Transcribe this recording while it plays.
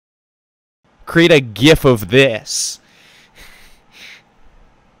Create a GIF of this.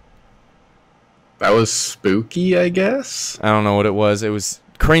 That was spooky, I guess. I don't know what it was. It was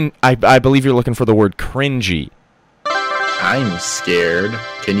cringe. I believe you're looking for the word cringy. I'm scared.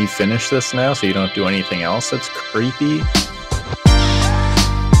 Can you finish this now so you don't do anything else that's creepy?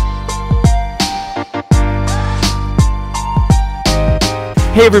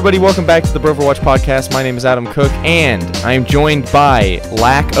 Hey everybody, welcome back to the Broverwatch podcast. My name is Adam Cook, and I am joined by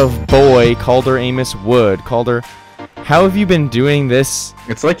Lack of Boy, Calder Amos Wood. Calder, how have you been doing this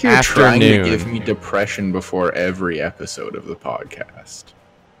It's like you're afternoon? trying to give me depression before every episode of the podcast.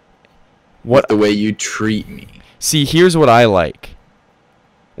 What With the way you treat me. See, here's what I like.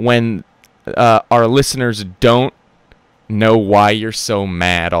 When our listeners don't know why you're so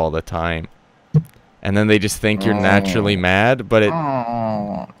mad all the time. And then they just think you're naturally mad, but it...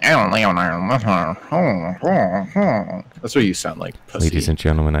 That's what you sound like, pussy. Ladies and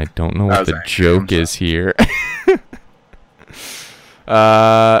gentlemen, I don't know what was the actually- joke is here.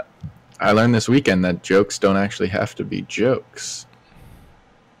 I learned this weekend that jokes don't actually have to be jokes.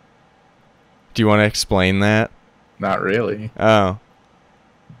 Do you want to explain that? Not really. Oh.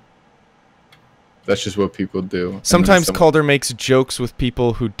 That's just what people do. And then Sometimes Calder makes jokes with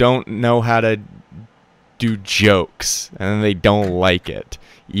people who don't know how to do jokes, and then they don't like it,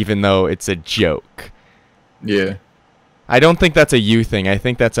 even though it's a joke. Yeah. I don't think that's a you thing. I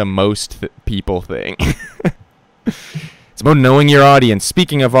think that's a most people thing. It's about knowing your audience.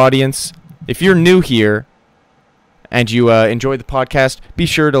 Speaking of audience, if you're new here and you enjoy the podcast, be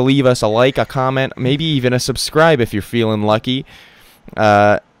sure to leave us a like, a comment, maybe even a subscribe if you're feeling lucky.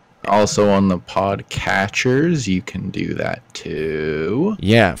 Also on the podcatchers, you can do that too.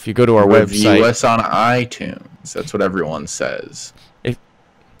 Yeah, if you go to our Review website. us on iTunes. That's what everyone says.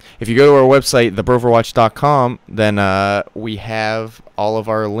 If you go to our website, thebroverwatch.com, then we have all of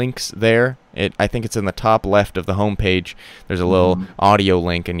our links there. I think it's in the top left of the homepage. There's a little audio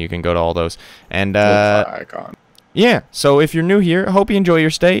link, and you can go to all those. And Icon. yeah, so if you're new here, I hope you enjoy your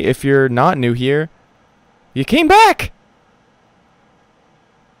stay. If you're not new here, you came back.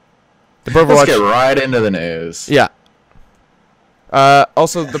 The Broverwatch. Let's get right into the news. Yeah.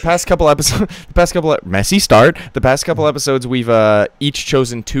 Also, the past couple episodes, messy start. The past couple episodes, we've each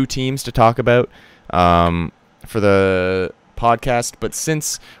chosen two teams to talk about for the podcast. But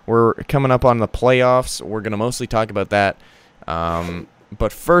since we're coming up on the playoffs, we're gonna mostly talk about that.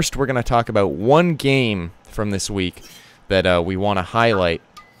 But first, we're gonna talk about one game from this week that we want to highlight,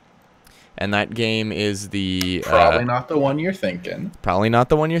 and that game is the Probably not the one you're thinking. Probably not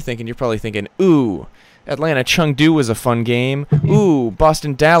the one you're thinking. You're probably thinking, ooh, Atlanta Chengdu was a fun game. Ooh,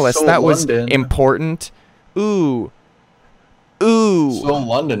 Boston Dallas, So that was London. important. Ooh. Ooh. So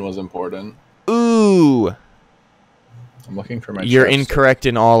London was important. Ooh. I'm looking for my You're chapstick. incorrect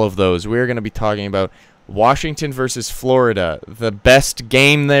in all of those. We're going to be talking about Washington versus Florida, the best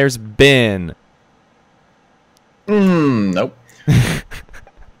game there's been. Nope.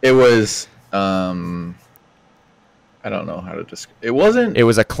 It was I don't know how to describe. It wasn't, It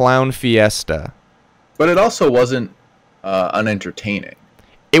was a clown fiesta. but it also wasn't unentertaining.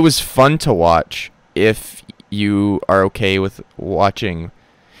 It was fun to watch if you are okay with watching.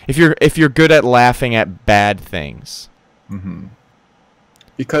 If you're good at laughing at bad things.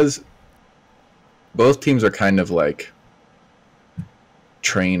 Because both teams are kind of like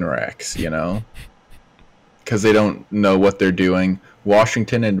train wrecks, you know? Because they don't know what they're doing.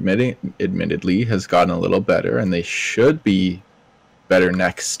 Washington, admittedly, has gotten a little better, and they should be better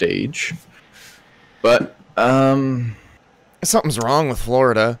next stage. But, Something's wrong with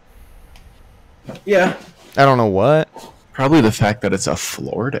Florida. yeah. I don't know what. Probably the fact that it's a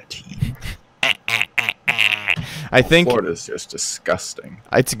Florida team. I think Florida's just disgusting.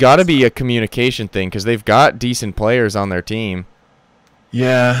 it's got to be a communication thing because they've got decent players on their team.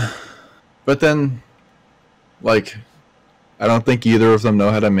 Yeah. But then, like, I don't think either of them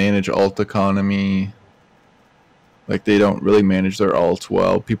know how to manage alt economy. Like, they don't really manage their alts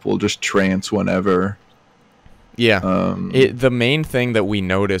well. People just trance whenever. Yeah. Um, The main thing that we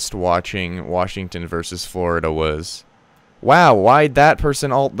noticed watching Washington versus Florida was, wow, why'd that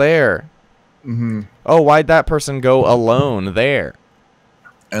person alt there? Oh, why'd that person go alone there?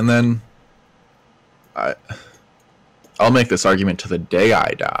 And then, I'll make this argument to the day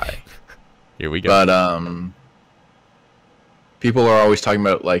I die. Here we go. But people are always talking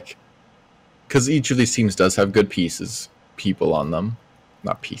about, like, because each of these teams does have good people on them,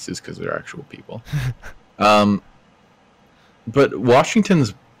 not pieces because they're actual people. But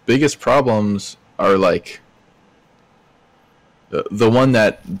Washington's biggest problems are like the one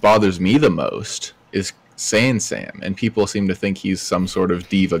that bothers me the most is Sam, and people seem to think he's some sort of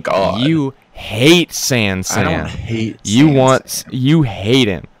diva god. You hate San Sam. I don't hate You hate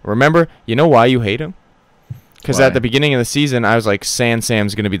him. Remember? You know why you hate him? Because at the beginning of the season, I was like, San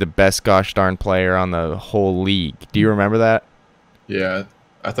Sam's going to be the best gosh darn player on the whole league. Do you remember that? Yeah,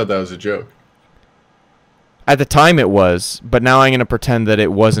 I thought that was a joke. At the time it was, but now I'm going to pretend that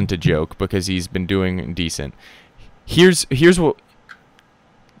it wasn't a joke because he's been doing decent. Here's what...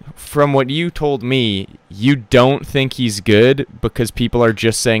 From what you told me, you don't think he's good because people are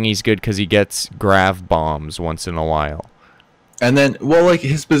just saying he's good because he gets grav bombs once in a while. And then, well, like,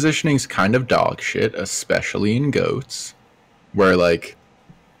 his positioning's kind of dog shit, especially in goats, where, like,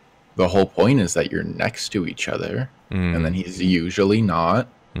 the whole point is that you're next to each other, and then he's usually not.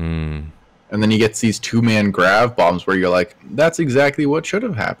 And then he gets these two-man grav bombs where you're like, that's exactly what should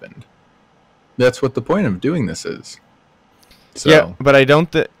have happened. That's what the point of doing this is. So. Yeah, but I don't...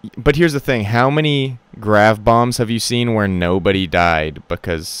 but here's the thing. How many grav bombs have you seen where nobody died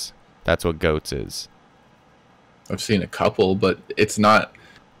because that's what goats is? I've seen a couple, but it's not...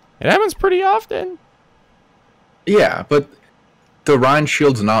 It happens pretty often. Yeah, but the Ryan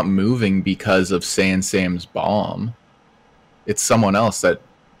shield's not moving because of San Sam's bomb. It's someone else that,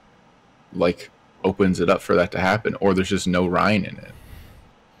 like, opens it up for that to happen, or there's just no Ryan in it.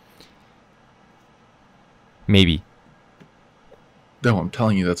 Maybe. No, I'm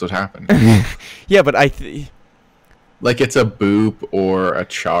telling you that's what happened. Yeah, but like, it's a boop or a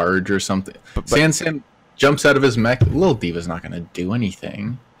charge or something. But San Sam jumps out of his mech. Little Diva's not going to do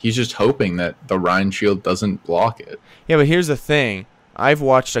anything. He's just hoping that the Ryan shield doesn't block it. Yeah, but here's the thing. I've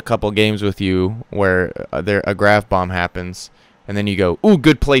watched a couple games with you where a grav bomb happens, and then you go, ooh,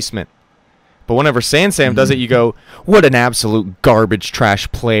 good placement. But whenever San Sam does it, you go, what an absolute garbage trash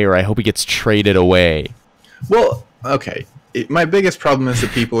player. I hope he gets traded away. Well, okay. My biggest problem is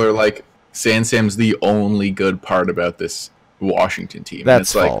that people are like, San Sam's the only good part about this Washington team.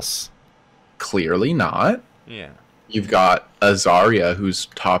 That's false. Like, clearly not. Yeah. You've got Azaria, who's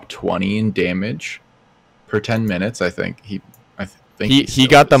top 20 in damage per 10 minutes. I think he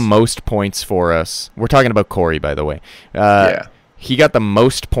got the most points for us. We're talking about Corey, by the way. Yeah. He got the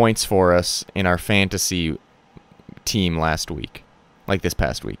most points for us in our fantasy team last week, like this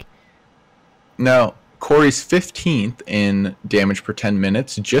past week. Now, Corey's 15th in damage per 10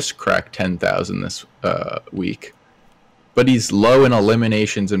 minutes, just cracked 10,000 this week. But he's low in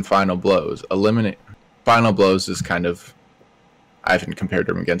eliminations and final blows. Final blows is kind of... I haven't compared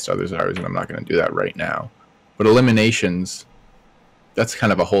him against others, and I'm not going to do that right now. But eliminations, that's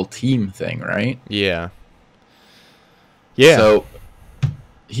kind of a whole team thing, right? Yeah. Yeah. So,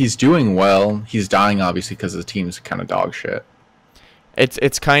 he's doing well. He's dying, obviously, because the team's kind of dog shit.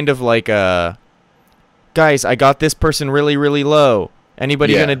 It's kind of like a... Guys, I got this person really, really low.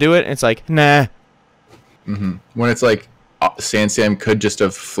 Anybody going to do it? And it's like, nah. When it's like, San Sam could just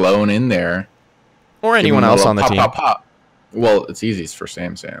have flown in there. Or anyone else on the team. Pop. Well, it's easiest for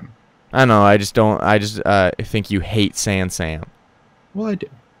Sam. I know, I just think you hate San Sam. Well, I do.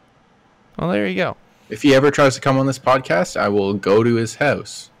 Well, there you go. If he ever tries to come on this podcast, I will go to his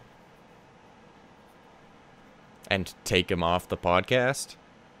house. And take him off the podcast?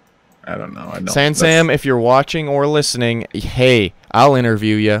 I don't know. San Sam, if you're watching or listening, hey, I'll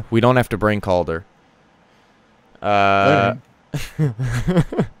interview you. We don't have to bring Calder.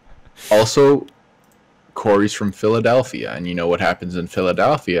 Also, Corey's from Philadelphia, and you know what happens in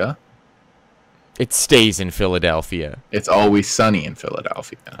Philadelphia? It stays in Philadelphia. It's always sunny in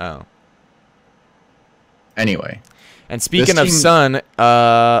Philadelphia. Oh. Anyway. And speaking of sun,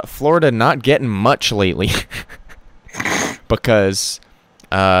 Florida not getting much lately. Because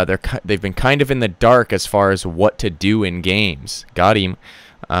they've been kind of in the dark as far as what to do in games. Got him.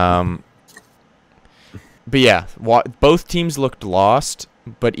 But yeah, both teams looked lost,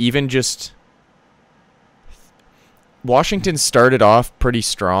 but even just... Washington started off pretty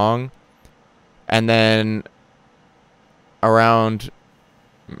strong, and then around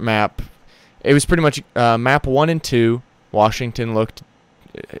map... It was pretty much map 1 and 2, Washington looked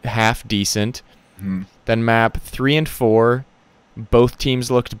half decent. Mm-hmm. Then map 3 and 4, both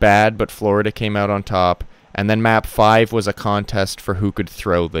teams looked bad, but Florida came out on top. And then map 5 was a contest for who could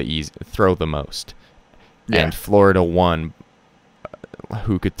throw the most. Yeah. And Florida won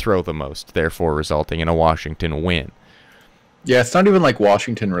who could throw the most, therefore resulting in a Washington win. Yeah, it's not even like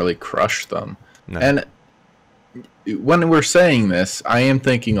Washington really crushed them. No. And when we're saying this, I am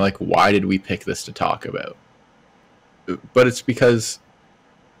thinking, like, why did we pick this to talk about? But it's because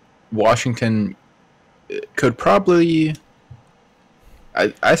Washington could probably...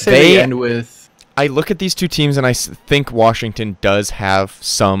 I say they end with... I look at these two teams and I think Washington does have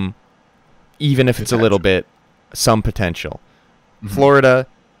some, even if it's a little bit, some potential. Mm-hmm. Florida,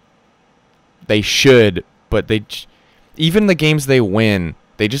 they should, but even the games they win,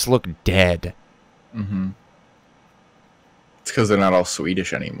 they just look dead. Mm-hmm. It's because they're not all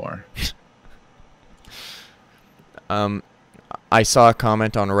Swedish anymore. I saw a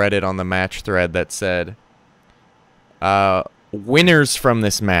comment on Reddit on the match thread that said, winners from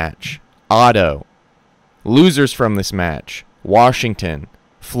this match, Otto. Losers from this match, Washington,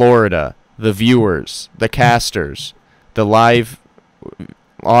 Florida, the viewers, the casters, the live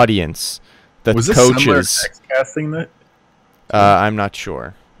audience, the Was this coaches. casting that? I'm not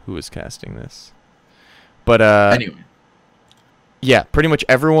sure who is casting this. But Anyway. yeah, pretty much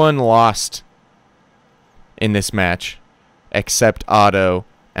everyone lost in this match except Otto,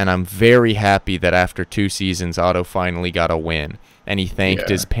 and I'm very happy that after 2 seasons Otto finally got a win, and he thanked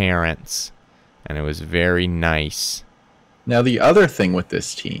his parents, and it was very nice. Now the other thing with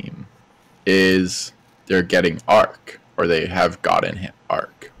this team is they're getting Arc, or they have gotten him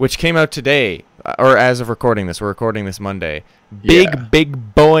Arc, which came out today, or as of recording this. We're recording this Monday.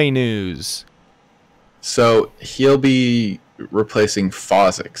 Big boy news. So he'll be replacing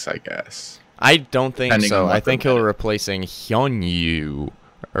Phosix, I guess. I don't think Depending so. on what I think they're he'll replacing Hyunyu,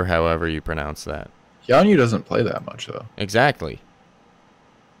 or however you pronounce that. Hyunyu doesn't play that much, though. Exactly.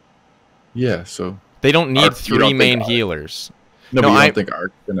 Yeah, so... They don't need Arc, you 3 don't main think healers. No, but you don't think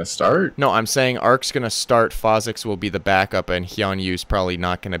Arc's going to start? No, I'm saying Arc's going to start, Phosix will be the backup, and Hyunyu's probably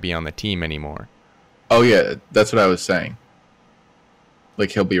not going to be on the team anymore. Oh, yeah, that's what I was saying.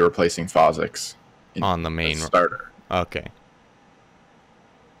 Like, he'll be replacing Phosix on the main starter. Okay.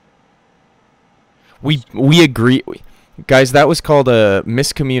 We agree. Guys, that was called a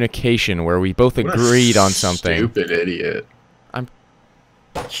miscommunication where we both agreed on something. Stupid idiot. I'm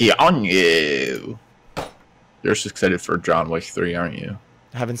Hyunyu. You're just excited for John Wick 3, aren't you?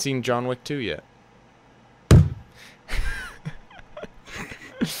 Haven't seen John Wick 2 yet.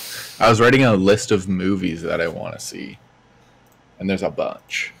 I was writing a list of movies that I want to see. And there's a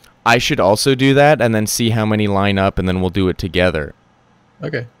bunch. I should also do that and then see how many line up, and then we'll do it together.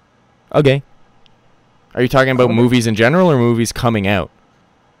 Okay. Okay. Are you talking about movies in general or movies coming out?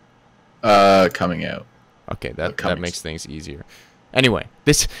 Coming out. Okay, that makes things easier. Anyway,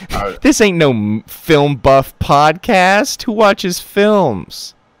 this ain't no film buff podcast. Who watches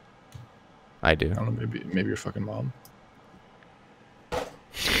films? I do. I don't know, maybe your fucking mom.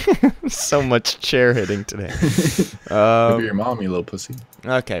 So much chair hitting today. Maybe your mom, you little pussy.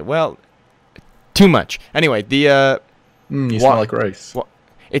 Okay, well, too much. Anyway, the you smell like rice.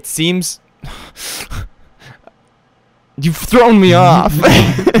 It seems you've thrown me off.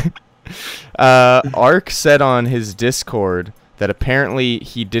 Ark said on his Discord that apparently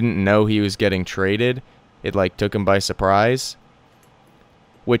he didn't know he was getting traded. It like took him by surprise,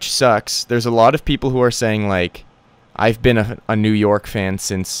 which sucks. There's a lot of people who are saying like, I've been a New York fan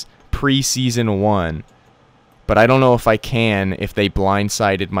since pre-season 1, but I don't know if I can if they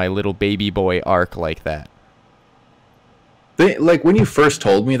blindsided my little baby boy Ark like that. Like when you first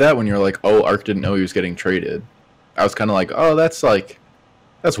told me that, when you were like, "Oh, Ark didn't know he was getting traded," I was kind of like, "Oh, that's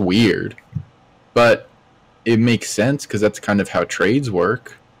weird," but it makes sense because that's kind of how trades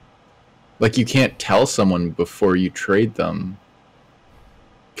work. Like you can't tell someone before you trade them,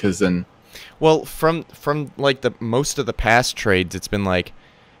 because then. Well, from like the most of the past trades, it's been like,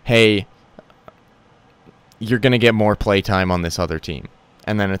 hey, you're gonna get more playtime on this other team,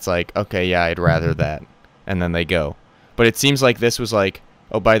 and then it's like, okay, yeah, I'd rather that, and then they go. But it seems like this was like,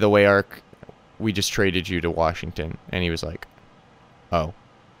 oh, by the way, Ark, we just traded you to Washington, and he was like, oh.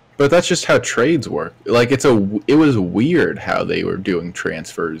 But that's just how trades work. Like it was weird how they were doing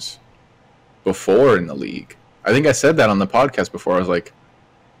transfers before in the league. I think I said that on the podcast before. I was like,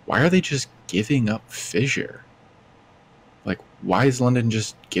 why are they just giving up Fissure? Like, why is London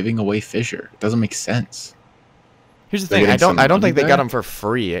just giving away Fissure? It doesn't make sense. Here's the thing: I don't think they got him for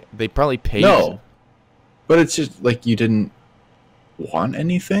free. They probably paid. No, but it's just like you didn't want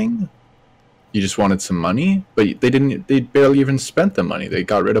anything. You just wanted some money, but they didn't. They barely even spent the money. They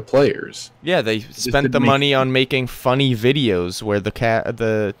got rid of players. Yeah, they spent the money on making funny videos where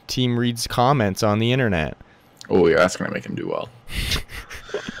the team reads comments on the internet. Oh, yeah, that's gonna make him do well.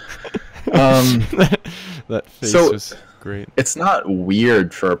 That face was great. It's not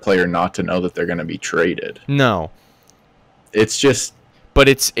weird for a player not to know that they're going to be traded. No. It's just... But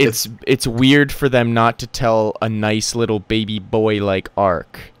it's weird for them not to tell a nice little baby boy like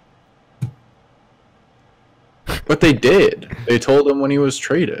Ark. But they did. They told him when he was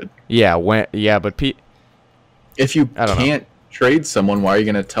traded. Yeah, but if you can't trade someone, why are you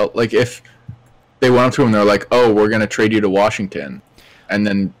going to tell... Like, if they went up to him, they're like, oh, we're going to trade you to Washington, and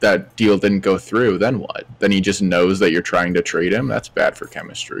then that deal didn't go through, then what? Then he just knows that you're trying to trade him? That's bad for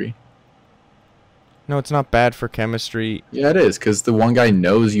chemistry. No, it's not bad for chemistry. Yeah, it is, because the one guy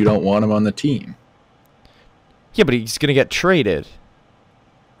knows you don't want him on the team. Yeah, but he's gonna get traded.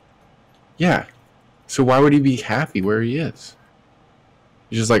 Yeah. So why would he be happy where he is?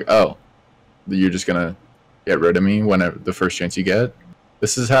 He's just like, oh, you're just gonna get rid of me whenever the first chance you get?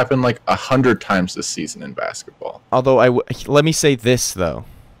 This has happened like 100 times this season in basketball. Although let me say this though.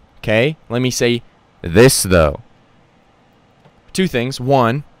 Okay? Let me say this though. Two things.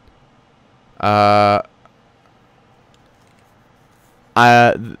 One,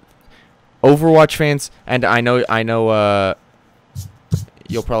 Overwatch fans, and I know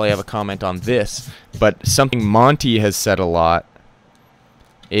you'll probably have a comment on this, but something Monty has said a lot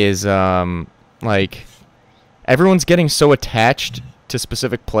is like everyone's getting so attached to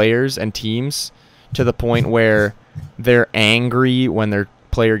specific players and teams to the point where they're angry when their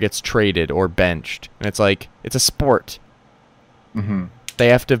player gets traded or benched. And it's like, it's a sport. Mm-hmm. They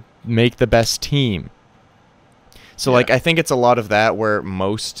have to make the best team. So, like, I think it's a lot of that where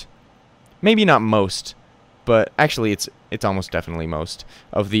most, maybe not most, but actually it's almost definitely most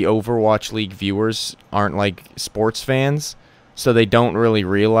of the Overwatch League viewers aren't, like, sports fans. So they don't really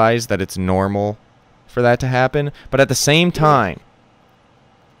realize that it's normal for that to happen. But at the same time,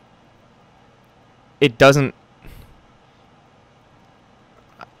 it doesn't...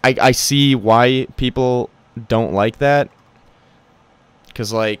 I see why people don't like that.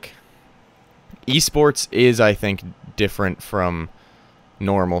 Because, like, esports is, I think, different from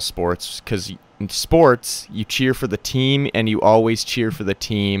normal sports. Because in sports, you cheer for the team, and you always cheer for the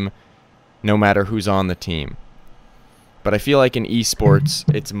team no matter who's on the team. But I feel like in esports,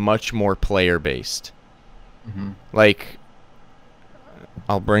 it's much more player-based. Mm-hmm. Like,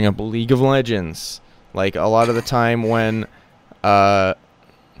 I'll bring up League of Legends. Like, a lot of the time when...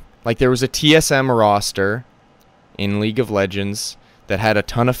 like, there was a TSM roster in League of Legends that had a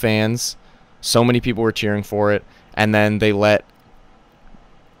ton of fans. So many people were cheering for it. And then they let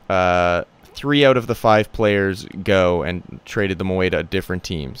 3 out of the 5 players go and traded them away to different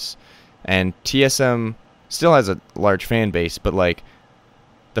teams. And TSM still has a large fan base, but, like,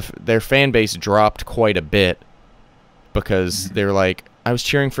 their fan base dropped quite a bit because they're like, I was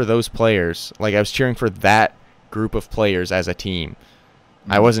cheering for those players. Like, I was cheering for that group of players as a team.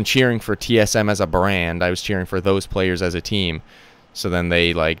 I wasn't cheering for TSM as a brand. I was cheering for those players as a team. So then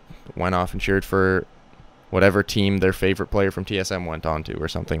they, like, went off and cheered for whatever team their favorite player from TSM went on to or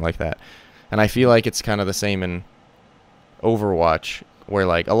something like that. And I feel like it's kind of the same in Overwatch, where,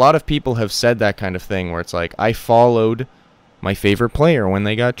 like, a lot of people have said that kind of thing where it's like, I followed my favorite player when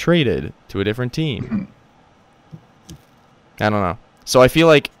they got traded to a different team. I don't know. So I feel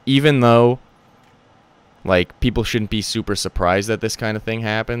like even though, like, people shouldn't be super surprised that this kind of thing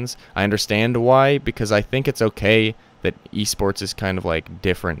happens, I understand why, because I think it's okay that esports is kind of, like,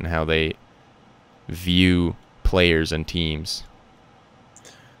 different in how they view players and teams.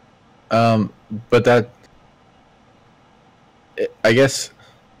 But that, I guess,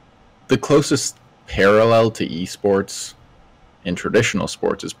 the closest parallel to esports in traditional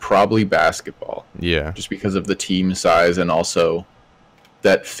sports is probably basketball. Yeah. Just because of the team size and also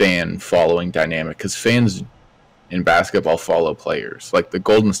that fan following dynamic. Because fans in basketball follow players. Like, the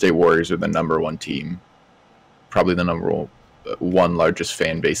Golden State Warriors are the #1 team. Probably the #1 largest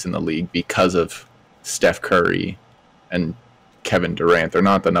fan base in the league because of Steph Curry and Kevin Durant. They're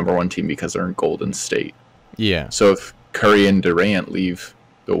not the #1 team because they're in Golden State. Yeah. So if Curry and Durant leave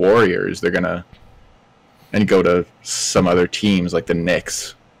the Warriors, they're going to and go to some other teams like the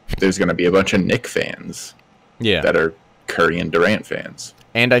Knicks. There's going to be a bunch of Knicks fans that are Curry and Durant fans.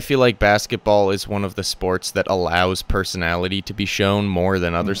 And I feel like basketball is one of the sports that allows personality to be shown more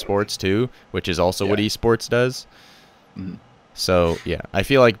than other sports too, which is also what esports does. So, yeah, I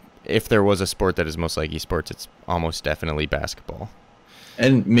feel like if there was a sport that is most like esports, it's almost definitely basketball.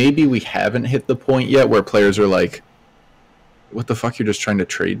 And maybe we haven't hit the point yet where players are like, what the fuck, you're just trying to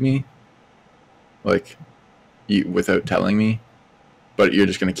trade me? Like, without telling me? But you're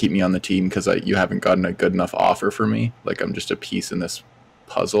just going to keep me on the team because you haven't gotten a good enough offer for me? Like, I'm just a piece in this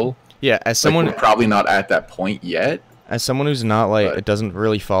puzzle? Yeah, as someone... Like, we're probably not at that point yet. As someone who's not, like, it doesn't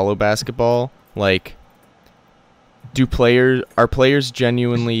really follow basketball, like, are players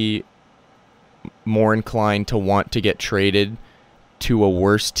genuinely more inclined to want to get traded to a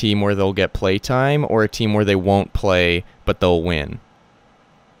worse team where they'll get play time, or a team where they won't play but they'll win?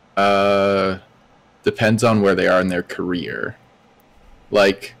 Depends on where they are in their career.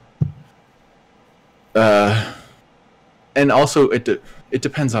 Like, and also it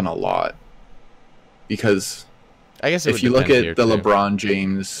depends on a lot, because I guess if you look at the LeBron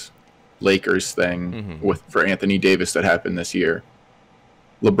James Lakers thing for Anthony Davis that happened this year,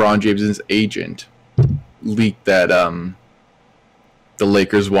 LeBron James's agent leaked that the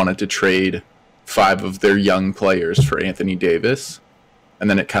Lakers wanted to trade 5 of their young players for Anthony Davis, and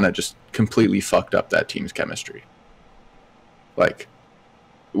then it kind of just completely fucked up that team's chemistry. Like,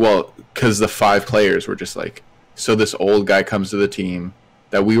 well, because the 5 players were just like, so this old guy comes to the team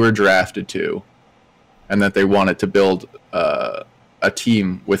that we were drafted to, and that they wanted to build a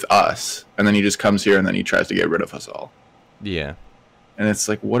team with us, and then he just comes here and then he tries to get rid of us all. Yeah. And it's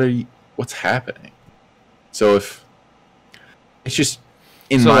like, what's happening? So if it's just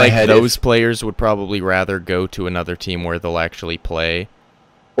in my head, those players would probably rather go to another team where they'll actually play,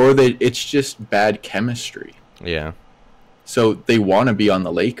 or it's just bad chemistry. Yeah. So they want to be on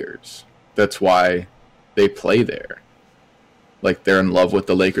the Lakers. That's why they play there. Like, they're in love with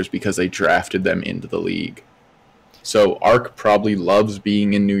the Lakers because they drafted them into the league. So Ark probably loves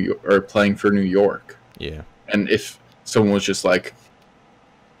being in New York or playing for New York. Yeah. And if someone was just like,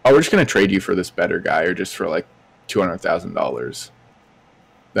 oh, we're just going to trade you for this better guy, or just for like $200,000,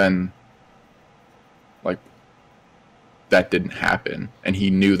 then like that didn't happen. And he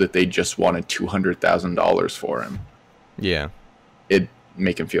knew that they just wanted $200,000 for him. Yeah. It'd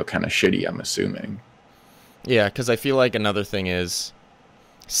make him feel kind of shitty, I'm assuming. Yeah, because I feel like another thing is,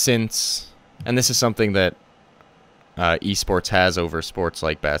 and this is something that esports has over sports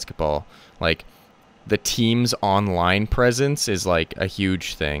like basketball, like the team's online presence is like a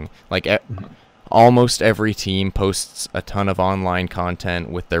huge thing. Like almost every team posts a ton of online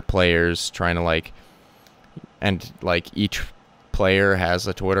content with their players trying to and each player has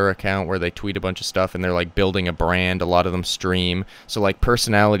a Twitter account where they tweet a bunch of stuff, and they're like building a brand. A lot of them stream, so like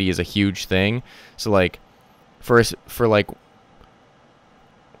personality is a huge thing. So like for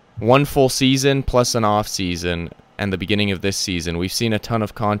one full season plus an off season and the beginning of this season, we've seen a ton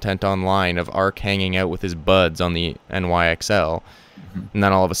of content online of Ark hanging out with his buds on the NYXL. And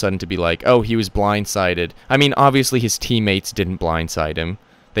then all of a sudden to be like, oh, he was blindsided. I mean, obviously his teammates didn't blindside him.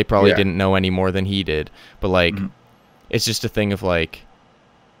 They probably didn't know any more than he did. But like, it's just a thing of like,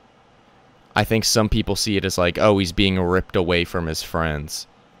 I think some people see it as like, oh, he's being ripped away from his friends.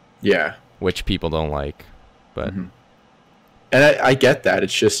 Yeah. Which people don't like. But And I get that.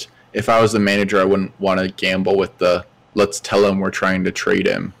 It's just, if I was the manager, I wouldn't want to gamble with let's tell him we're trying to trade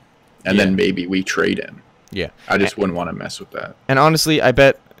him, and then maybe we trade him. Yeah. I just wouldn't want to mess with that. And honestly, I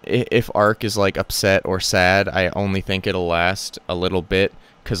bet if Ark is like upset or sad, I only think it'll last a little bit,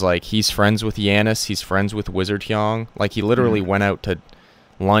 because like he's friends with Giannis, he's friends with Wizard Hyung. Like he literally went out to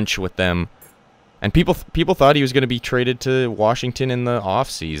lunch with them, and people thought he was going to be traded to Washington in the off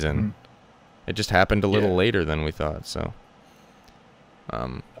season. It just happened a little later than we thought. So,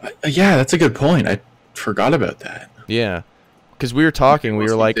 yeah, that's a good point. I forgot about that. Yeah, because we were talking, we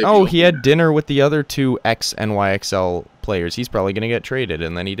were like, oh, he had dinner with the other 2 ex-NYXL players. He's probably going to get traded,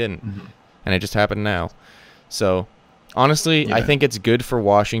 and then he didn't. And it just happened now. So, honestly, I think it's good for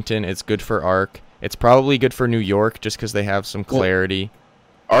Washington. It's good for Ark. It's probably good for New York just because they have some clarity.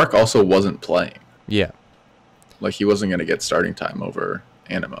 Ark also wasn't playing. Yeah. Like, he wasn't going to get starting time over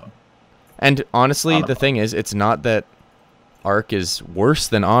Animo. And honestly, the thing is, it's not that Ark is worse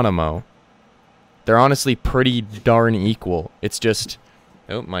than Animo. They're honestly pretty darn equal. It's just...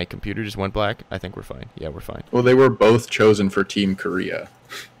 Oh, my computer just went black. I think we're fine. Yeah, we're fine. Well, they were both chosen for Team Korea.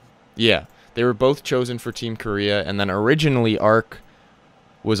 Yeah, they were both chosen for Team Korea, and then originally Ark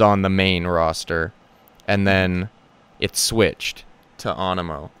was on the main roster, and then it switched to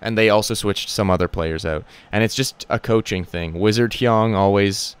Animo, and they also switched some other players out. And it's just a coaching thing. Wizard Hyung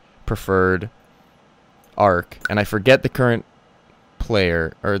always preferred Ark, and I forget the current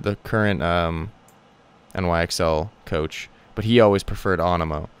player, or the current NYXL coach, but he always preferred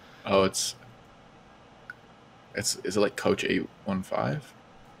Animo. Oh, is it like Coach 815?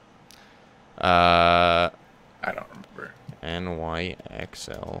 I don't remember.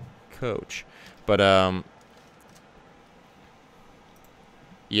 NYXL coach. But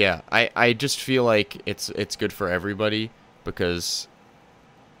yeah, I just feel like it's good for everybody, because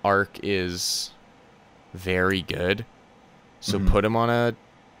Ark is very good. So put him on a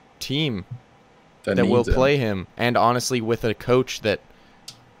team that will play him. And honestly, with a coach that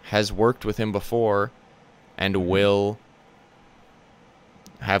has worked with him before and will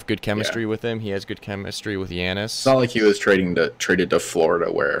have good chemistry with him. He has good chemistry with Giannis. It's not like he was traded to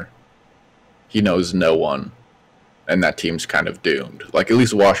Florida, where he knows no one and that team's kind of doomed. Like, at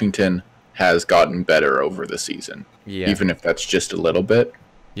least Washington has gotten better over the season. Yeah. Even if that's just a little bit.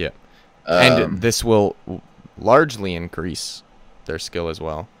 Yeah. And this will largely increase their skill as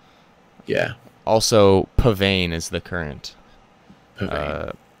well. Yeah. Also, Pavane is the current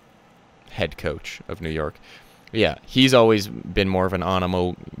head coach of New York. Yeah, he's always been more of an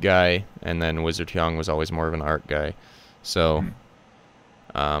Animo guy, and then Wizard Hyung was always more of an art guy. So,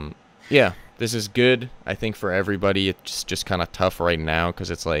 yeah, this is good, I think, for everybody. It's just kind of tough right now because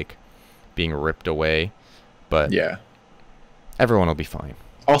it's like being ripped away. But Yeah. everyone will be fine.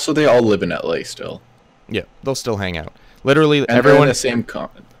 Also, they all live in LA still. Yeah, they'll still hang out. Literally, And everyone. the same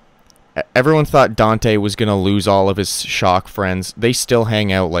Everyone thought Dante was gonna lose all of his Shock friends. They still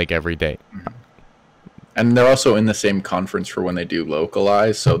hang out like every day. And they're also in the same conference for when they do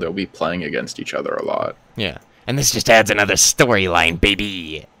localize, so they'll be playing against each other a lot. Yeah, and this just adds another storyline,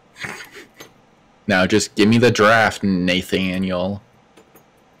 baby. Now just give me the draft, Nathaniel.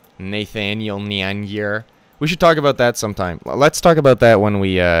 Nathaniel Nyanyer. We should talk about that sometime. Let's talk about that when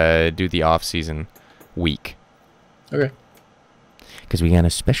we do the off-season week. Okay. Because we got a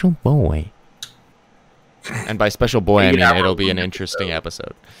special boy. And by special boy, I mean it'll be an interesting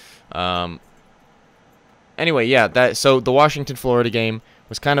episode. Anyway, yeah, so the Washington-Florida game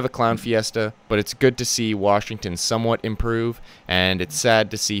was kind of a clown fiesta, but it's good to see Washington somewhat improve, and it's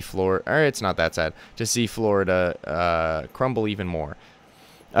sad to see Florida, or it's not that sad, to see Florida crumble even more.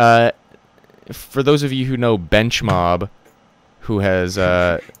 For those of you who know Bench Mob, who has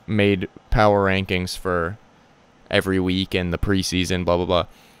made power rankings for every week in the preseason, blah, blah,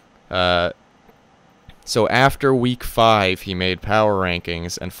 blah. So after week 5, he made power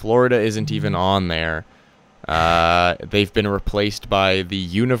rankings, and Florida isn't even on there. They've been replaced by the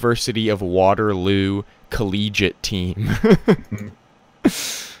University of Waterloo collegiate team.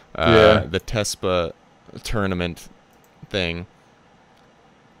 The TESPA tournament thing.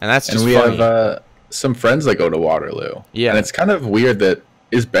 And that's just we funny. have some friends that go to Waterloo. Yeah. And it's kind of weird that,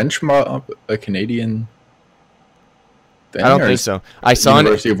 is Bench Mob a Canadian thing? I don't or think is so. I saw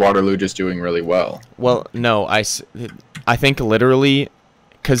University of Waterloo just doing really well. Well, no, I think literally,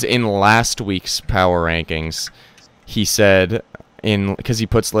 because in last week's power rankings, he said, because he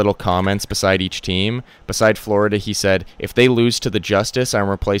puts little comments beside each team, beside Florida, he said, if they lose to the Justice, I'm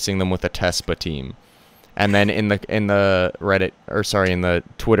replacing them with a TESPA team. And then in the in the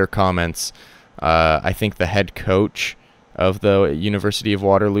Twitter comments, I think the head coach of the University of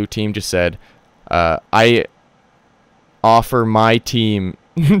Waterloo team just said, I offer my team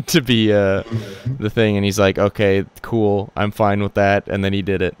to be the thing, and he's like, okay, cool, I'm fine with that, and then he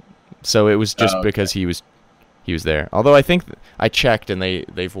did it. So it was just because he was there. Although I think I checked, and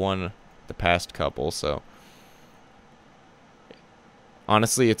they've won the past couple. So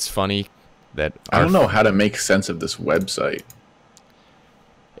honestly, it's funny that I don't know how to make sense of this website.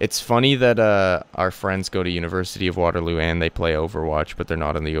 It's funny that our friends go to University of Waterloo and they play Overwatch, but they're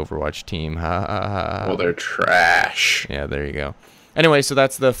not on the Overwatch team. Ha ha ha. Well, they're trash. Yeah, there you go. Anyway, so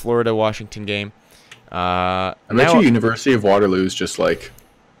that's the Florida-Washington game. I bet you University of Waterloo is just like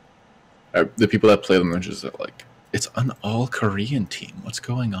the people that play them are just like, it's an all-Korean team. What's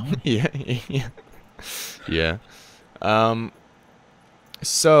going on? Yeah.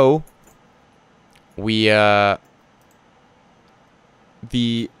 So we we're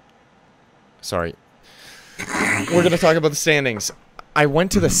gonna talk about the standings. I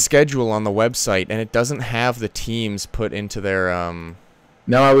went to the schedule on the website and it doesn't have the teams put into their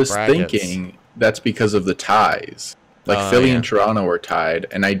Now I was brackets. thinking that's because of the ties. Like Philly and Toronto were tied,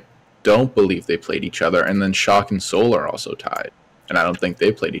 and I don't believe they played each other. And then Shock and Seoul are also tied, and I don't think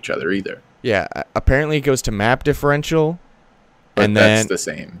they played each other either. Yeah, apparently it goes to map differential, But and that's then the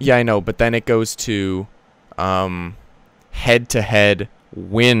same. Yeah, I know, but then it goes to head-to-head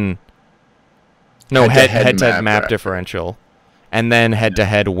win. No, head-to-head map differential, and then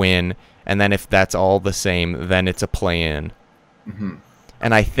head-to-head win, and then if that's all the same, then it's a play-in. Mm-hmm.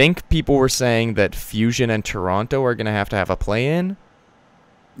 And I think people were saying that Fusion and Toronto are going to have a play-in.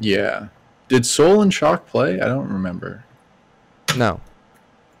 Yeah. Did Seoul and Shock play? I don't remember. No.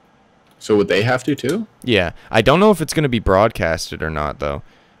 So would they have to too? Yeah. I don't know if it's going to be broadcasted or not, though.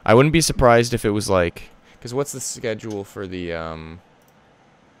 I wouldn't be surprised if it was like... Because what's the schedule for the...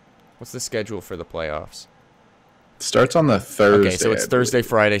 What's the schedule for the playoffs? It starts on the Thursday. Okay, so it's Thursday,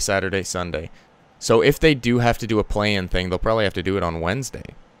 Friday, Saturday, Sunday. So if they do have to do a play-in thing, they'll probably have to do it on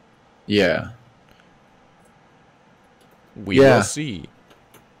Wednesday. Yeah. We will see.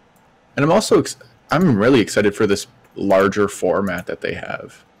 And I'm also I'm really excited for this larger format that they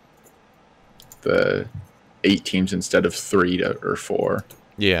have. The 8 teams instead of 3 or 4.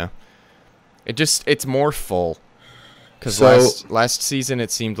 Yeah. It's more full. Because last season it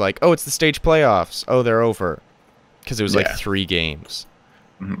seemed like, oh, it's the stage playoffs. Oh, they're over. Because it was like 3 games.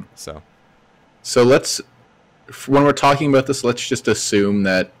 Mm-hmm. So let's, when we're talking about this, let's just assume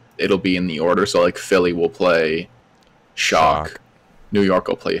that it'll be in the order. So like Philly will play Shock. New York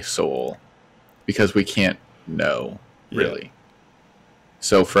will play Seoul. Because we can't No, Yeah. really.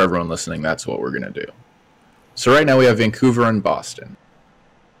 So for everyone listening, that's what we're going to do. So right now we have Vancouver and Boston.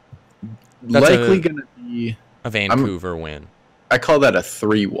 That's Likely going to be... a Vancouver win. I call that a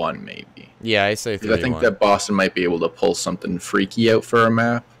 3-1 maybe. Yeah, I say 3-1. Because I think that Boston might be able to pull something freaky out for a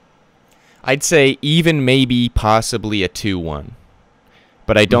map. I'd say even maybe possibly a 2-1.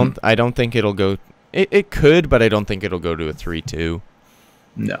 But I don't think it'll go... It could, but I don't think it'll go to a 3-2.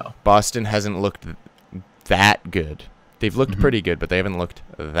 No. Boston hasn't looked that good. They've looked pretty good, but they haven't looked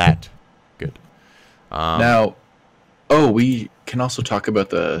that good. Now, we can also talk about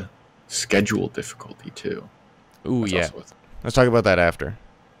the schedule difficulty too. Ooh, That's yeah. also what's- Let's talk about that after.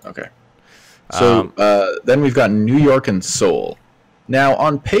 Okay. So then we've got New York and Seoul. Now,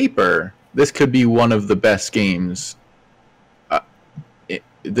 on paper, this could be one of the best games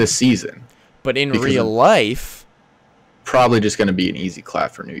this season. But in real life... Probably just going to be an easy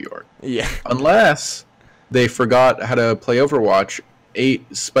clap for New York. Yeah. Unless they forgot how to play Overwatch, ate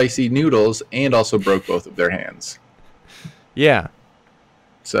spicy noodles, and also broke both of their hands. Yeah.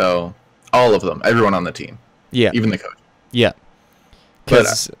 So, all of them. Everyone on the team. Yeah. Even the coach. Yeah.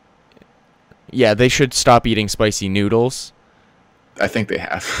 Because... yeah, they should stop eating spicy noodles. I think they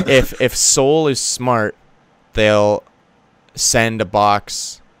have. if Seoul is smart, they'll send a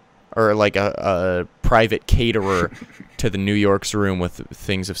box or like a private caterer to the New York's room with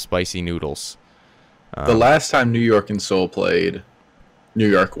things of spicy noodles. The last time New York and Seoul played, New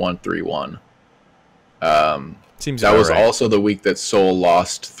York won 3-1. Seems that was right. also the week that Seoul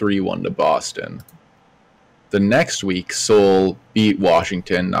lost 3-1 to Boston. The next week, Seoul beat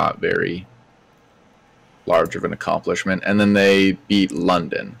Washington, not very large of an accomplishment, and then they beat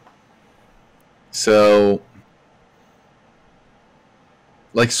London. So,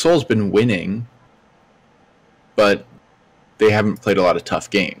 like, Seoul's been winning, but they haven't played a lot of tough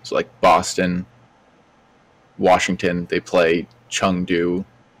games. Like Boston, Washington, they play Chengdu,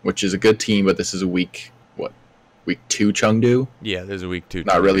 which is a good team, but this is a week 2 Chengdu? Yeah, there's a week 2.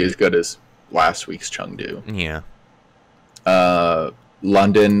 Not really as good as last week's Chengdu. Yeah.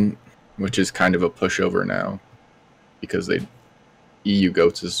 London, which is kind of a pushover now, because EU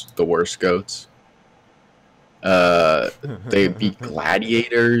Goats is the worst Goats. They beat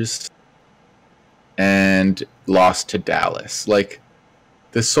Gladiators and lost to Dallas. Like,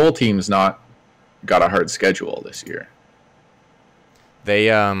 the Seoul team's not got a hard schedule this year. They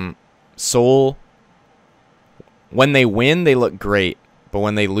Seoul, when they win, they look great, but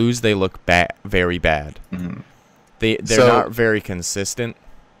when they lose, they look very bad. Mm-hmm. They're not very consistent.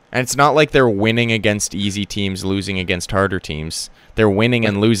 And it's not like they're winning against easy teams, losing against harder teams. They're winning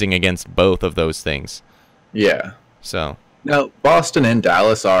and losing against both of those things. Yeah. So Now, Boston and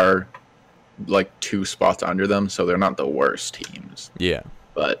Dallas are like 2 spots under them, so they're not the worst teams. yeah.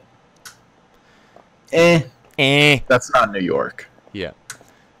 But Eh. that's not New York. Yeah.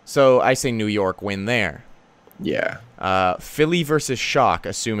 So I say New York win there. Yeah. Philly versus Shock,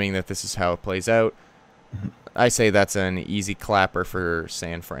 assuming that this is how it plays out. I say that's an easy clapper for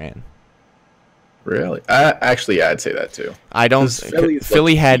San Fran. Really? Actually, I'd say that too. I don't. 'Cause Philly's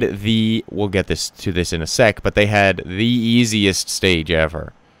Philly like- had the. We'll get to this in a sec, but they had the easiest stage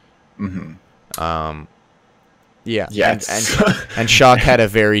ever. Mm-hmm. Yeah. Yes. And Shock had a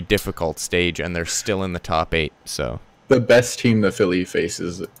very difficult stage, and they're still in the top 8. So The best team that Philly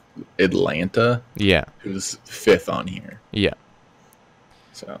faces, Atlanta, yeah, who's 5th on here. yeah.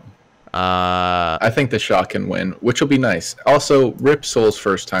 So Uh, I think the Shock can win, which will be nice. Also, Rip Soul's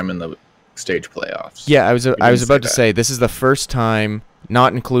first time in the stage playoffs. yeah. I was didn't about to say say this is the first time,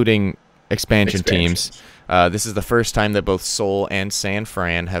 not including expansion teams. Expansions. This is the first time that both Seoul and San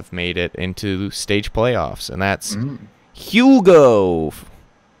Fran have made it into stage playoffs, and that's Hugo.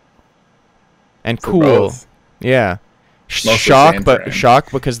 And For cool. both. Yeah. Mostly Shock, San but Fran.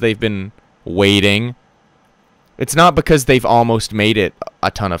 shock because they've been waiting. It's not because they've almost made it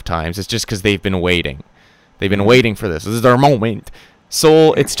a ton of times. It's just because they've been waiting. They've been waiting for this. This is their moment.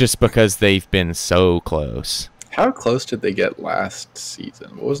 Seoul, it's just because they've been so close. How close did they get last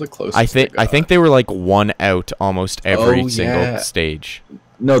season? What was the closest? I think they were like 1 out almost every Oh, single yeah. stage.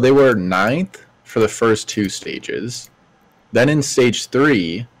 No, they were 9th for the first 2 stages. Then in stage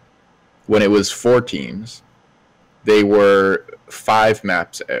 3, when it was 4 teams, they were 5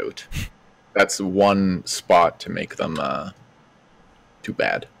 maps out. That's 1 spot to make them too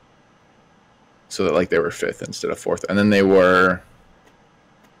bad. So that like they were 5th instead of 4th, and then they were.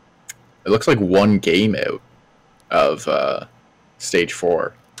 It looks like 1 game out of stage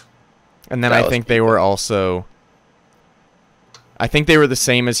 4. And then I Dallas think beat they were them. also. I think they were the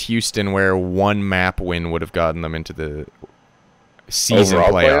same as Houston, where 1 map win would have gotten them into the season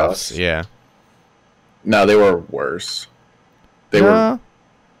Overall playoffs. playoffs? Yeah. No, they were worse. They were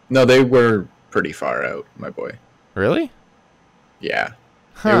no, they were pretty far out, my boy. Really? Yeah.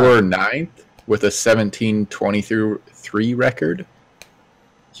 Huh. They were ninth with a 17-23 record.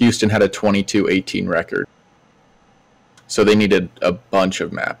 Houston had a 22-18 record. So they needed a bunch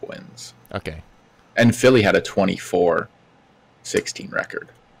of map wins. Okay. And Philly had a 24-16 record.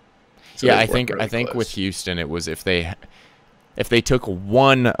 So yeah, those I weren't think really I think close. with Houston it was if they took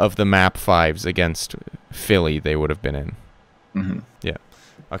one of the map 5s against Philly, they would have been in. Mm-hmm. Yeah.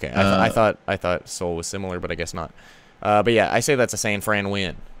 Okay. I thought Seoul was similar, but I guess not. But yeah, I say that's a San Fran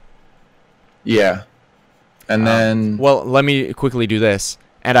win. Yeah. And then... well, let me quickly do this.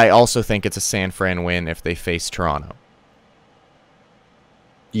 And I also think it's a San Fran win if they face Toronto.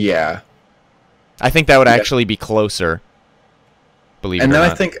 Yeah. I think that would actually be closer. Believe it or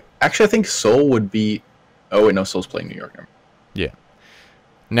not. And then I think Seoul would be... Oh, wait, no, Seoul's playing New York now. Yeah.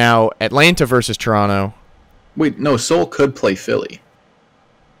 Now, Atlanta versus Toronto. Wait, no, Seoul could play Philly.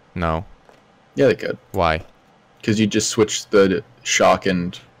 No. Yeah, they could. Why? Because you just switch the Shock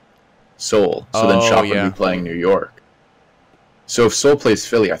and Seoul. So then Shock would be playing New York. So if Seoul plays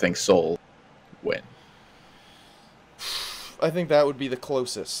Philly, I think Seoul win. I think that would be the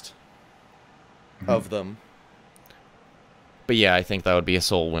closest of them. But yeah, I think that would be a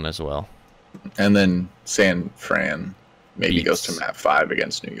Seoul win as well. And then San Fran maybe goes Beats. to map 5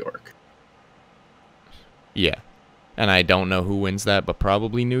 against New York. Yeah. And I don't know who wins that, but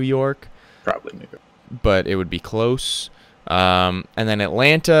probably New York. Probably New York. But it would be close. And then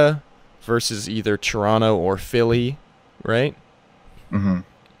Atlanta versus either Toronto or Philly, right? Mm-hmm.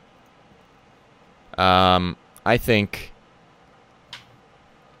 I think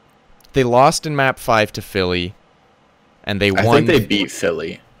they lost in map 5 to Philly, and they won. I think they beat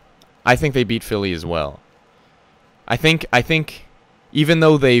Philly. I think they beat Philly as well. I think even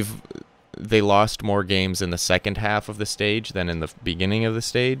though they lost more games in the second half of the stage than in the beginning of the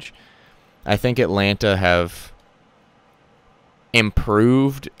stage, I think Atlanta have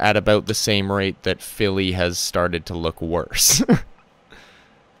improved at about the same rate that Philly has started to look worse.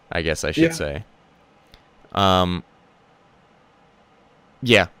 I guess I should say.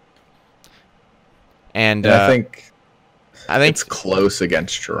 Yeah. And I think it's close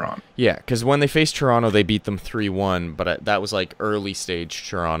against Toronto. Yeah, because when they faced Toronto, they beat them 3-1, but that was like early stage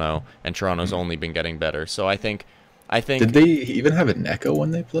Toronto, and Toronto's only been getting better. So I think. Did they even have a Neko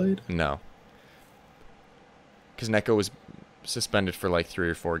when they played? No. Because Neko was suspended for like 3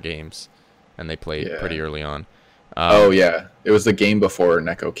 or 4 games, and they played pretty early on. Oh yeah, it was the game before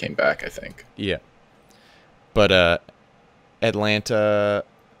Neko came back, I think. Yeah. But Atlanta,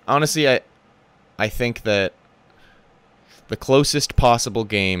 honestly, I think that the closest possible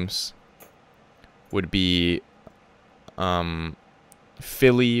games would be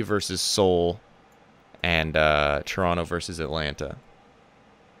Philly versus Seoul and Toronto versus Atlanta.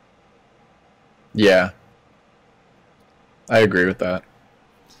 Yeah. I agree with that.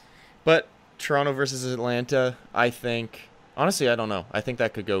 But Toronto versus Atlanta, I think... Honestly, I don't know. I think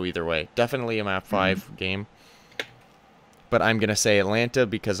that could go either way. Definitely a map 5 game. But I'm going to say Atlanta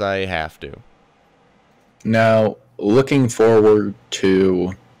because I have to. Now, looking forward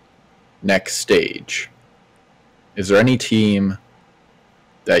to next stage, is there any team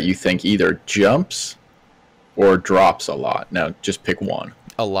that you think either jumps or drops a lot? Now, just pick one.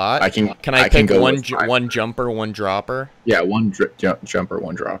 A lot? Can I pick one jumper, one dropper? Yeah, one jumper,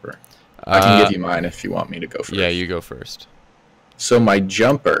 one dropper. I can give you mine if you want me to go first. Yeah, you go first. So my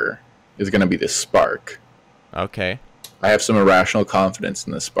jumper is going to be the Spark. Okay. I have some irrational confidence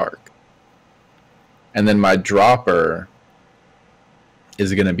in the Spark. And then my dropper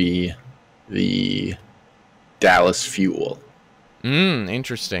is going to be the Dallas Fuel.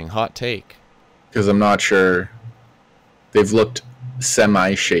 Interesting. Hot take. Because I'm not sure. They've looked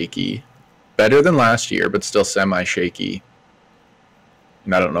semi-shaky. Better than last year, but still semi-shaky.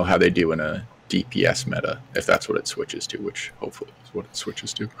 And I don't know how they do in a DPS meta, if that's what it switches to, which hopefully is what it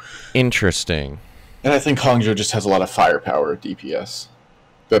switches to. Interesting. And I think Hangzhou just has a lot of firepower at DPS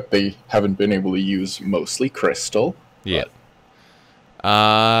that they haven't been able to use, mostly Crystal. Yeah.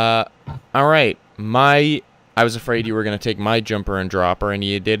 All right. I was afraid you were going to take my jumper and dropper, and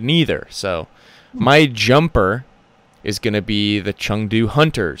you did neither. So my jumper is going to be the Chengdu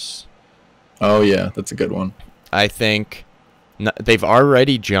Hunters. Oh, yeah. That's a good one. I think they've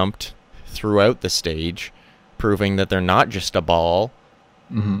already jumped throughout the stage, proving that they're not just a ball.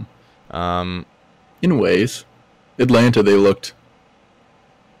 Mm-hmm. In ways. Atlanta, they looked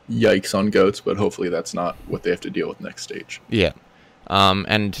yikes on goats, but hopefully that's not what they have to deal with next stage. Yeah.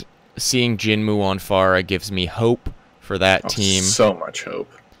 And seeing Jinmu on Pharah gives me hope for that team. So much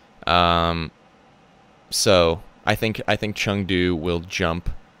hope. So I think Chengdu will jump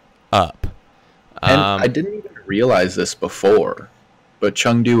up. And I didn't even realize this before, but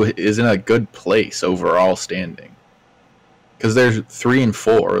Chengdu is in a good place overall standing. Because there's 3 and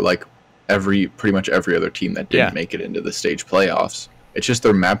 4, like pretty much every other team that didn't make it into the stage playoffs. It's just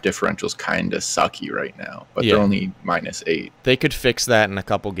their map differential's kind of sucky right now, but they're only -8. They could fix that in a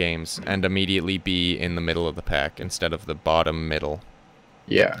couple games and immediately be in the middle of the pack instead of the bottom middle.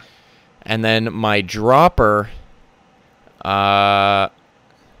 Yeah. And then my dropper,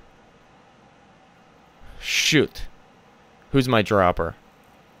 shoot. Who's my dropper?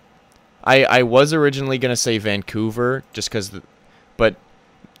 I was originally going to say Vancouver just because, but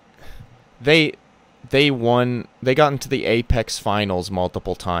they got into the Apex finals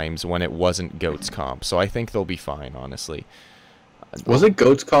multiple times when it wasn't GOATS comp, so I think they'll be fine, honestly. Was it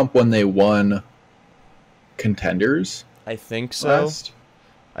GOATS comp when they won Contenders? I think so. Last?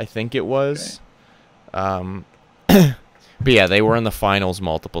 I think it was. Okay. But yeah, they were in the finals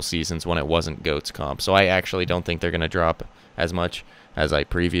multiple seasons when it wasn't GOATS comp, so I actually don't think they're going to drop as much as I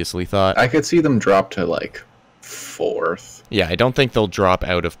previously thought. I could see them drop to, like, 4th. Yeah, I don't think they'll drop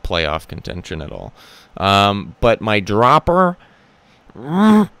out of playoff contention at all. But my dropper,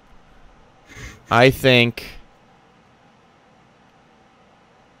 I think...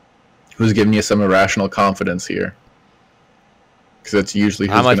 Who's giving you some irrational confidence here? Because that's usually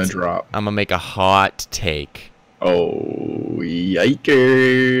who's going to drop. I'm going to make a hot take. Oh,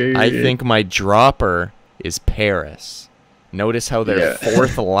 yikers. I think my dropper is Paris. Notice how they're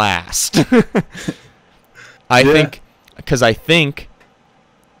 4th last. I think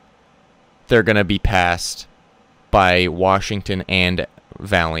they're going to be passed by Washington and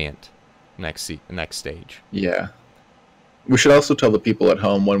Valiant next stage. Yeah. We should also tell the people at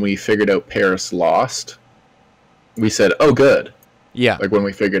home when we figured out Paris lost, we said, oh, good. Yeah. Like when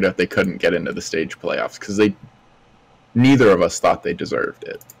we figured out they couldn't get into the stage playoffs because neither of us thought they deserved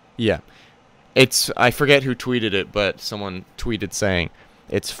it. Yeah. I forget who tweeted it, but someone tweeted saying,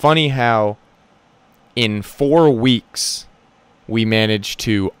 it's funny how in 4 weeks we managed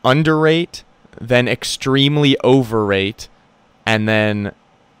to underrate, then extremely overrate, and then...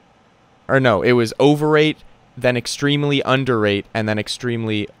 Or no, it was overrate, then extremely underrate, and then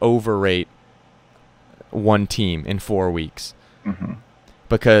extremely overrate one team in 4 weeks. Mm-hmm.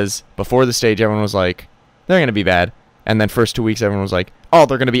 Because before the stage, everyone was like, they're going to be bad. And then first 2 weeks, everyone was like, oh,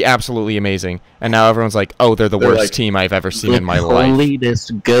 they're going to be absolutely amazing. And now everyone's like, oh, they're the worst team I've ever seen in my life. The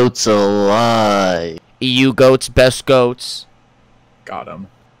latest goats alive. EU goats, best goats. Got him.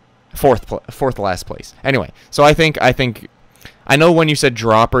 Fourth last place. Anyway, so I think I know when you said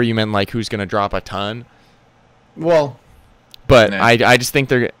dropper, you meant like who's going to drop a ton. Well, but I just think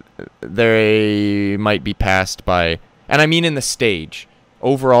they might be passed by, and I mean in the stage.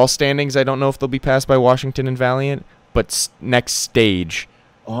 Overall standings, I don't know if they'll be passed by Washington and Valiant, but next stage.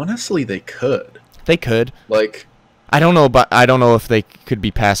 Honestly, they could. They could. Like, I don't know if they could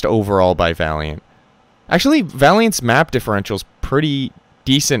be passed overall by Valiant. Actually, Valiant's map differential's pretty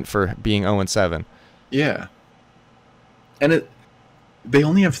decent for being 0-7. Yeah. And they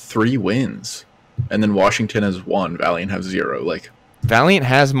only have 3 wins. And then Washington has 1, Valiant has 0. Like, Valiant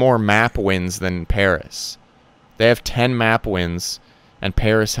has more map wins than Paris. They have 10 map wins, and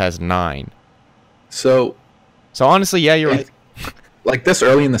Paris has 9. So honestly, yeah, you're right. Like, this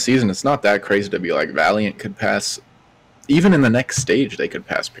early in the season, it's not that crazy to be like, Valiant could pass... Even in the next stage, they could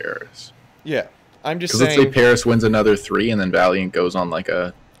pass Paris. Yeah. I'm just saying... Because let's say Paris wins another 3, and then Valiant goes on, like,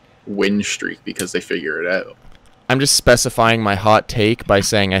 a win streak because they figure it out. I'm just specifying my hot take by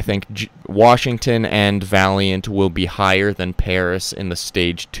saying I think Washington and Valiant will be higher than Paris in the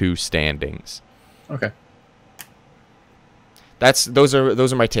Stage 2 standings. Okay. Those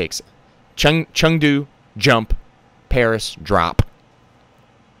are my takes. Chengdu, jump. Paris, drop.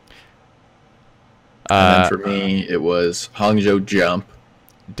 And then for me, it was Hangzhou, jump.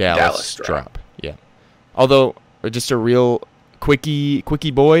 Dallas drop. Yeah. Although, just a real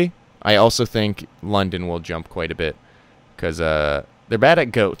quickie boy, I also think London will jump quite a bit. Because they're bad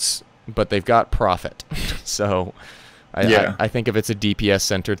at goats, but they've got profit. So, I think if it's a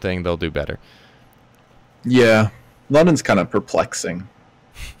DPS-centered thing, they'll do better. Yeah. London's kind of perplexing.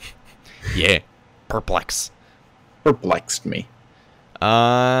 Yeah. Perplexed me.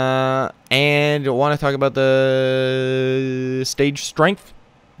 And want to talk about the stage strength?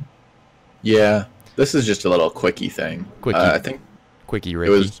 Yeah, this is just a little quickie thing. I think quickie it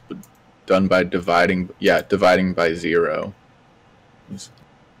Ricky. was done by dividing by 0. He's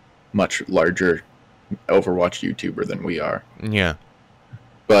much larger Overwatch YouTuber than we are. Yeah.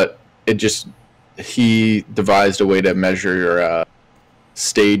 But he devised a way to measure your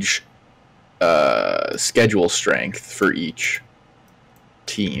stage schedule strength for each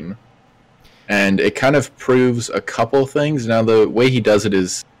team, and it kind of proves a couple things. Now, the way he does it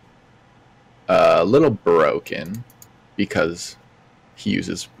is a little broken because he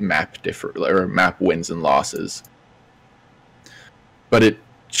uses map wins and losses, but it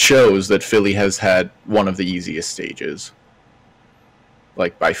shows that Philly has had one of the easiest stages,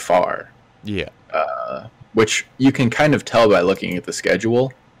 like by far. Yeah. Which you can kind of tell by looking at the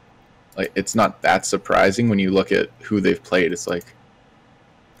schedule. Like, it's not that surprising when you look at who they've played. It's like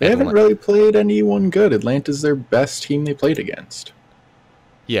they haven't really played anyone good. Atlanta's their best team they played against.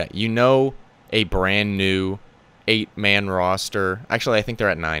 Yeah, a brand new 8-man roster. Actually, I think they're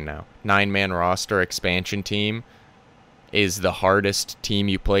at 9 now. 9-man roster expansion team is the hardest team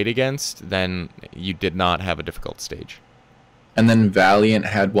you played against. Then you did not have a difficult stage. And then Valiant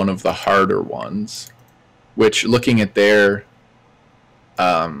had one of the harder ones, which, looking at their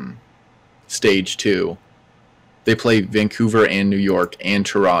stage 2, they play Vancouver and New York and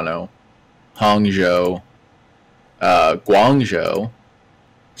Toronto, Hangzhou, Guangzhou,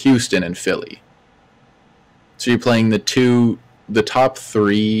 Houston, and Philly. So you're playing the top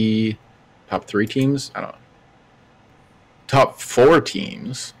three teams? I don't know. Top 4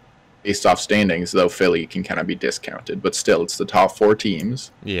 teams based off standings, though Philly can kind of be discounted, but still, it's the top 4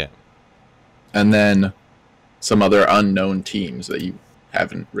 teams. Yeah. And then some other unknown teams that you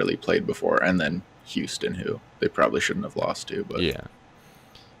haven't really played before, and then Houston, who they probably shouldn't have lost to. But yeah.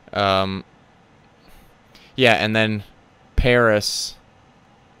 Yeah, and then Paris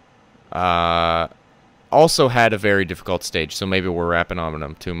also had a very difficult stage, so maybe we're wrapping on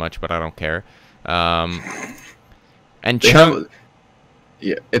them too much, but I don't care. And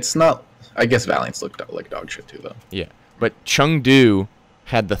yeah, it's not. I guess Valiant's looked like dog shit too, though. Yeah, but Chengdu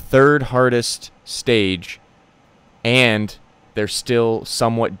had the 3rd hardest stage, and they're still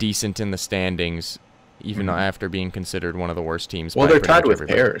somewhat decent in the standings, even after being considered one of the worst teams. Well, they're tied with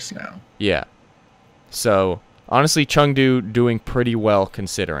Paris now. Yeah. So, honestly, Chengdu doing pretty well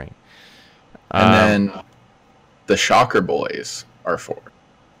considering. And then the Shocker Boys are 4th,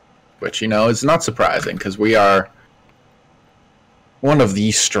 which, is not surprising because we are one of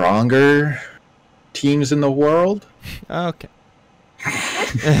the stronger teams in the world. Okay.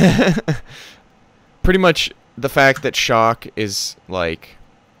 Pretty much the fact that Shock is like,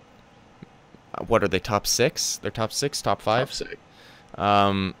 what are they, top 6? They're top 6, top 5? Top 6.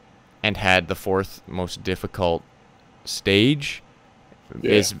 And had the 4th most difficult stage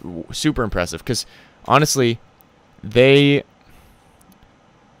is super impressive. Because, honestly, they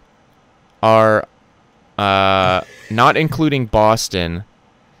are, not including Boston,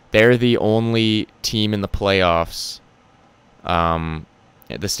 they're the only team in the playoffs, the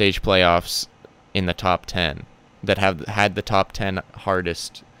stage playoffs, in the top 10 that have had the top 10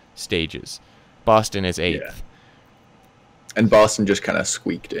 hardest stages. Boston is 8th. Yeah. And Boston just kind of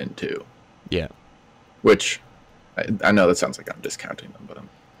squeaked in, too. Yeah. Which, I know that sounds like I'm discounting them,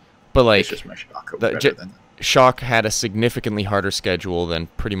 but like, it's just my Shock better than them. Shock had a significantly harder schedule than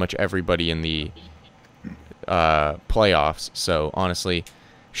pretty much everybody in the playoffs. So, honestly,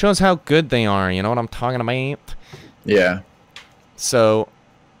 shows how good they are. You know what I'm talking about? Yeah. So,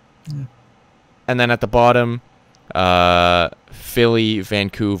 and then at the bottom, Philly,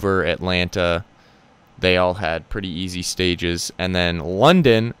 Vancouver, Atlanta, they all had pretty easy stages. And then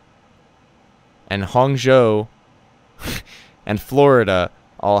London and Hangzhou and Florida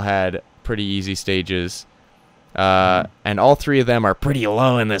all had pretty easy stages. And all 3 of them are pretty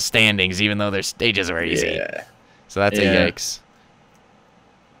low in the standings, even though their stages are easy. Yeah. So that's a yikes.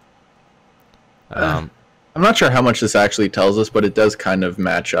 I'm not sure how much this actually tells us, but it does kind of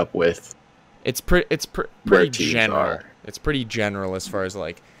match up with. It's pretty general. It's pretty general as far as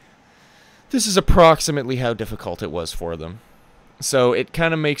like, this is approximately how difficult it was for them. So it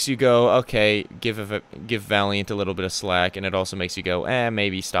kind of makes you go, okay, give Valiant a little bit of slack, and it also makes you go,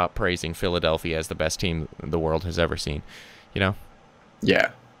 maybe stop praising Philadelphia as the best team the world has ever seen,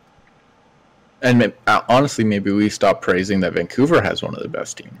 Yeah. And honestly, maybe we stop praising that Vancouver has one of the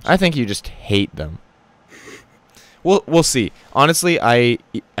best teams. I think you just hate them. We'll see. Honestly,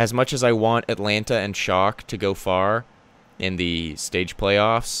 as much as I want Atlanta and Shock to go far in the stage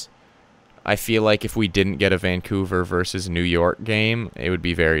playoffs, I feel like if we didn't get a Vancouver versus New York game, it would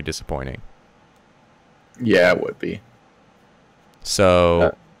be very disappointing. Yeah, it would be.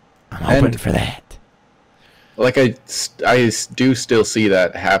 So, I'm hoping for that. Like, I do still see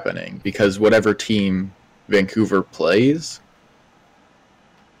that happening, because whatever team Vancouver plays,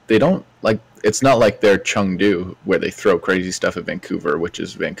 they don't, like, it's not like they're Chengdu, where they throw crazy stuff at Vancouver, which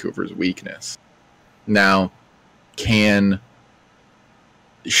is Vancouver's weakness. Now, can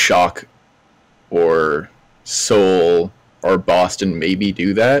Shock or Seoul or Boston maybe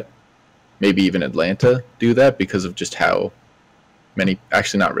do that. Maybe even Atlanta do that because of just how many,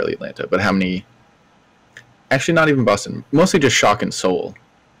 actually not really Atlanta, but how many, actually not even Boston, mostly just Shock and Seoul.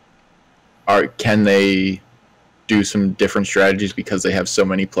 Can they do some different strategies because they have so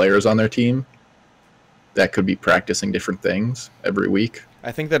many players on their team that could be practicing different things every week?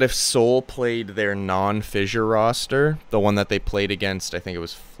 I think that if Seoul played their non-fissure roster, the one that they played against, I think it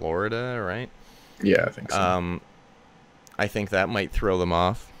was Florida, right? Yeah, I think so. I think that might throw them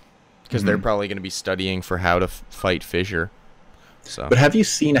off because they're probably going to be studying for how to fight fissure. So, but have you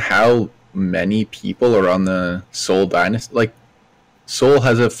seen how many people are on the Seoul Dynasty? Like, Seoul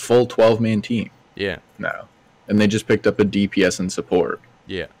has a full 12-man team. Yeah. Now. And they just picked up a DPS and support.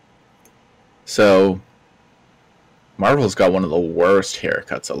 Yeah. So, Marvel's got one of the worst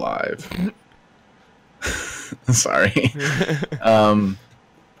haircuts alive. Sorry.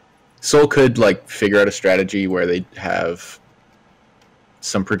 Seoul could, like, figure out a strategy where they have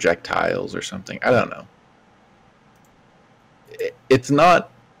some projectiles or something. I don't know. It's not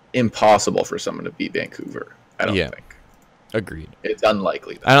impossible for someone to beat Vancouver, I don't think. Agreed. It's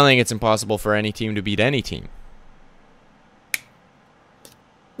unlikely, though. I don't think it's impossible for any team to beat any team.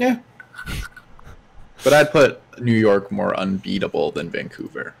 Yeah. But I'd put New York more unbeatable than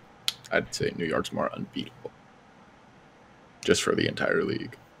Vancouver. I'd say New York's more unbeatable. Just for the entire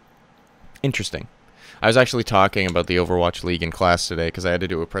league. Interesting. I was actually talking about the Overwatch League in class today because I had to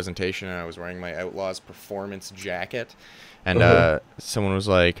do a presentation and I was wearing my Outlaws performance jacket. And someone was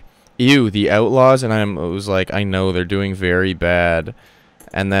like, ew, the Outlaws? And I was like, I know, they're doing very bad.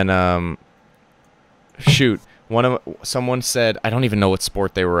 And then, shoot, someone said, I don't even know what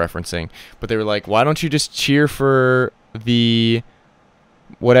sport they were referencing, but they were like, why don't you just cheer for the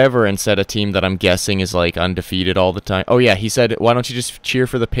whatever and said a team that I'm guessing is like undefeated all the time. Oh yeah, he said, why don't you just cheer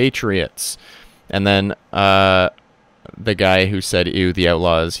for the Patriots? And then the guy who said, ew, the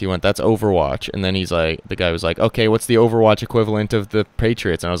Outlaws, he went, that's Overwatch. And then the guy was like, okay, what's the Overwatch equivalent of the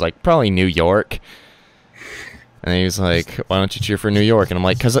Patriots? And I was like, probably New York. And he was like, why don't you cheer for New York? And I'm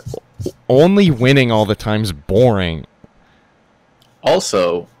like, because only winning all the time's boring.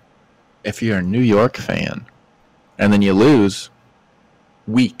 Also, if you're a New York fan and then you lose,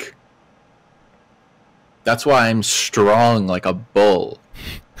 weak. That's why I'm strong like a bull.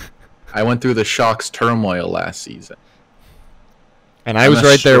 I went through the Shock's turmoil last season. And I was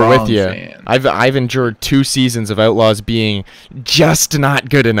right there with you. Fan. I've endured 2 seasons of Outlaws being just not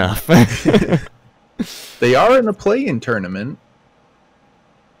good enough. They are in a play-in tournament.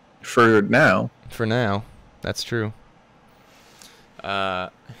 For now. For now. That's true.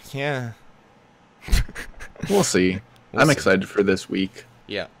 Yeah. We'll see. I'm excited for this week.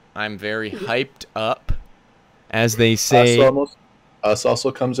 Yeah. I'm very hyped up. As they say. Us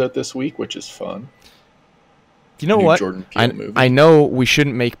also comes out this week, which is fun. You know what? I know we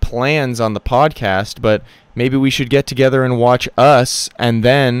shouldn't make plans on the podcast, but maybe we should get together and watch Us and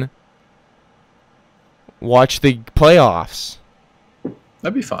then watch the playoffs.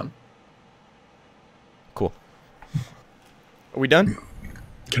 That'd be fun. Cool. Are we done?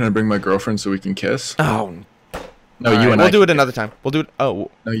 Can I bring my girlfriend so we can kiss? Oh. No, you and we'll do it another time. We'll do it.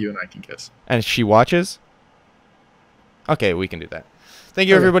 Oh. No, you and I can kiss. And she watches? Okay, we can do that. Thank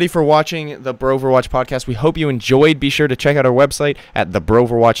you, everybody, for watching the Broverwatch podcast. We hope you enjoyed. Be sure to check out our website at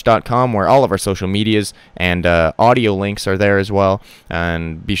thebroverwatch.com, where all of our social medias and audio links are there as well.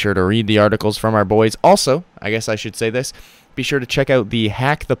 And be sure to read the articles from our boys. Also, I guess I should say this, be sure to check out the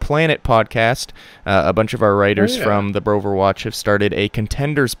Hack the Planet podcast. A bunch of our writers from the Broverwatch have started a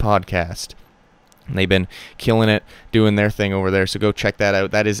Contenders podcast. They've been killing it, doing their thing over there, so go check that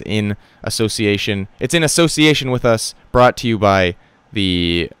out. That is in association. It's in association with us, brought to you by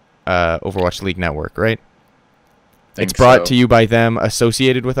the Overwatch League Network, right? It's brought to you by them,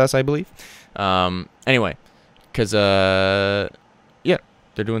 associated with us, I believe. Anyway, because, yeah,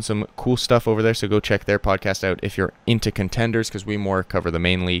 they're doing some cool stuff over there, so go check their podcast out if you're into Contenders, because we more cover the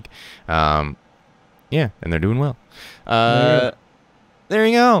main league. Yeah, and they're doing well. There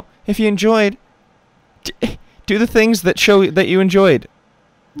you go. If you enjoyed, do the things that show that you enjoyed.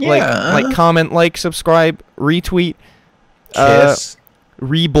 Yeah. Like comment, like, subscribe, retweet, kiss,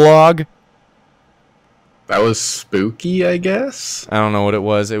 reblog. That was spooky, I guess. I don't know what it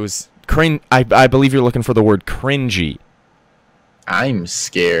was. It was I believe you're looking for the word cringy. I'm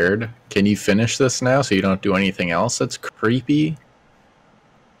scared. Can you finish this now so you don't do anything else that's creepy?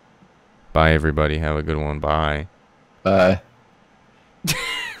 Bye, everybody. Have a good one. Bye. Bye.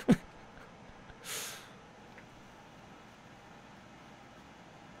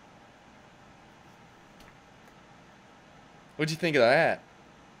 What'd you think of that?